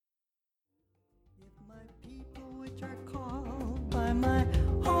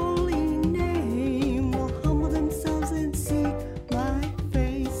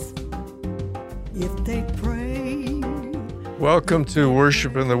Welcome to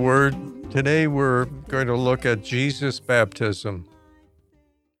Worship in the Word. Today we're going to look at Jesus' baptism.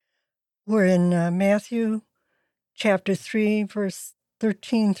 We're in Matthew chapter 3, verse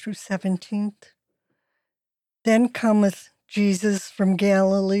 13 through 17. Then cometh Jesus from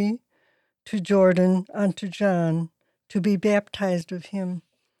Galilee to Jordan unto John to be baptized of him.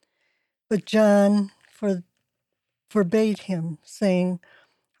 But John forbade him, saying,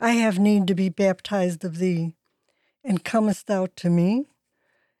 I have need to be baptized of thee, and comest thou to me?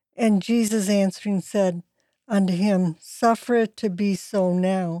 And Jesus answering said unto him, Suffer it to be so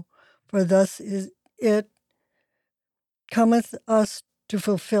now, for thus is it cometh us to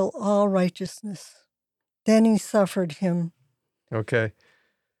fulfill all righteousness. Then he suffered him. Okay.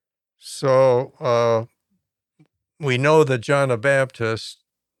 So we know that John the Baptist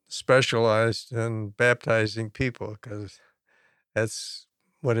specialized in baptizing people because that's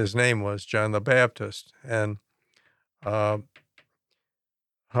what his name was, John the Baptist. And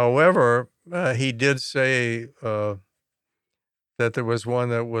however, he did say that there was one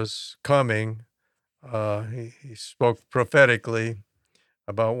that was coming. He spoke prophetically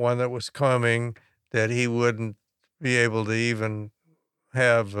about one that was coming that he wouldn't be able to even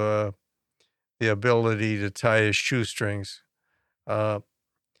have the ability to tie his shoestrings.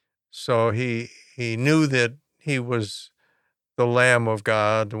 So he knew that he was the Lamb of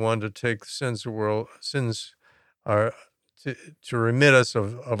God, the one to take the sins of the world, to remit us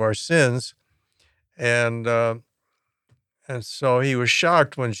of our sins. And so he was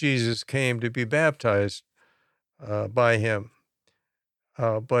shocked when Jesus came to be baptized by him.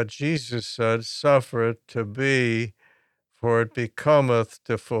 But Jesus said, Suffer it to be, for it becometh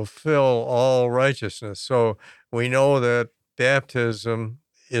to fulfill all righteousness. So we know that baptism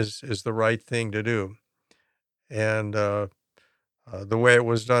is the right thing to do. And the way it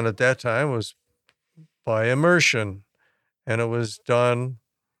was done at that time was by immersion. And it was done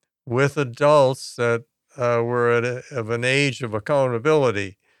with adults that were of an age of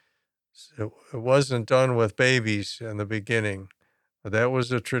accountability. So it wasn't done with babies in the beginning. That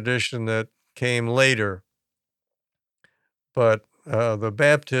was a tradition that came later. But the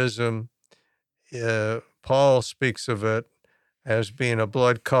baptism, Paul speaks of it as being a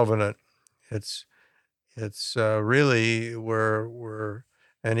blood covenant. It's really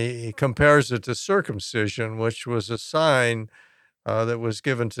and he compares it to circumcision, which was a sign that was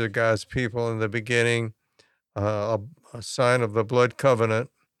given to God's people in the beginning, a sign of the blood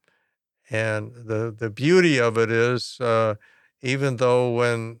covenant. And the beauty of it is, even though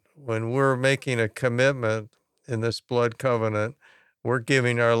when we're making a commitment in this blood covenant, we're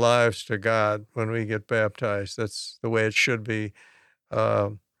giving our lives to God when we get baptized. That's the way it should be.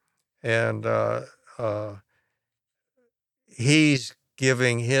 And he's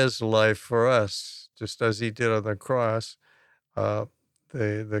giving his life for us, just as he did on the cross.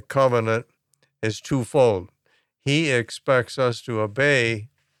 The covenant is twofold. He expects us to obey,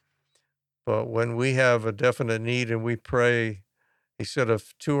 but when we have a definite need and we pray, he said,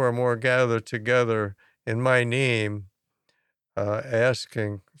 if two or more gather together in my name,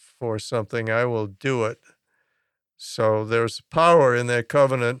 asking for something, I will do it. So there's power in that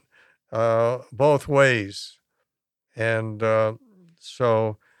covenant both ways. And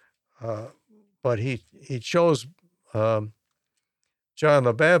but he chose John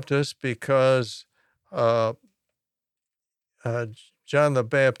the Baptist because John the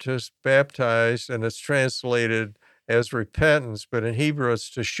Baptist baptized, and it's translated as repentance, but in Hebrew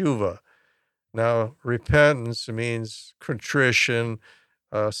it's teshuvah. Now, repentance means contrition,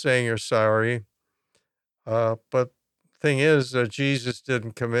 saying you're sorry. But thing is that Jesus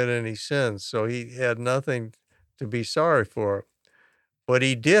didn't commit any sins, so he had nothing to be sorry for. But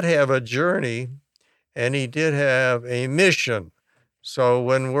he did have a journey, and he did have a mission. So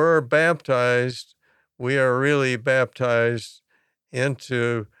when we're baptized, we are really baptized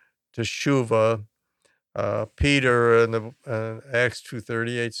into teshuvah. Peter in the Acts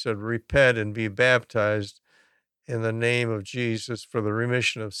 2:38 said, repent and be baptized in the name of Jesus for the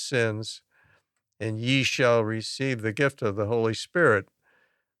remission of sins, and ye shall receive the gift of the Holy Spirit.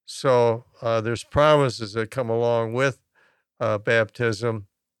 So there's promises that come along with baptism,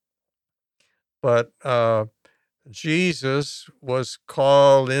 but Jesus was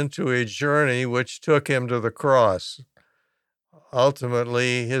called into a journey which took him to the cross.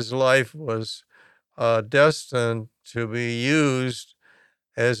 Ultimately, his life was destined to be used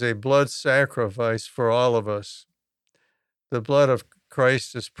as a blood sacrifice for all of us. The blood of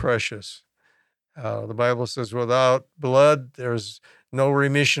Christ is precious. The Bible says, without blood, there's no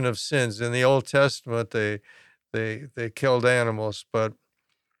remission of sins. In the Old Testament, they killed animals, but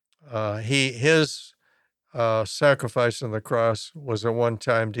his sacrifice on the cross was a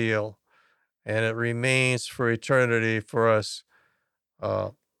one-time deal, and it remains for eternity for us.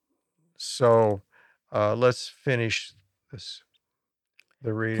 So let's finish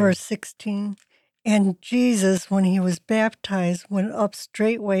the reading. Verse 16. And Jesus, when he was baptized, went up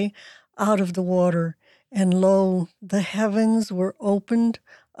straightway out of the water, and lo, the heavens were opened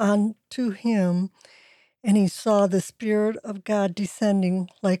unto him, and he saw the Spirit of God descending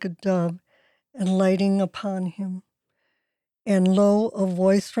like a dove and lighting upon him. And lo, a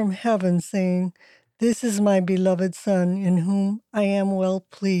voice from heaven saying, This is my beloved Son, in whom I am well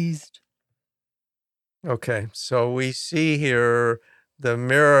pleased. Okay, so we see here the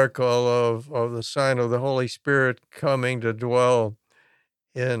miracle of the sign of the Holy Spirit coming to dwell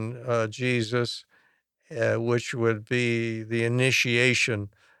in Jesus, which would be the initiation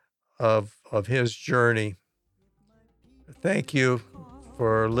of his journey. Thank you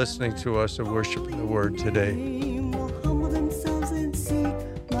for listening to us and worshiping the Word today.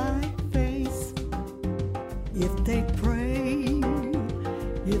 If they pray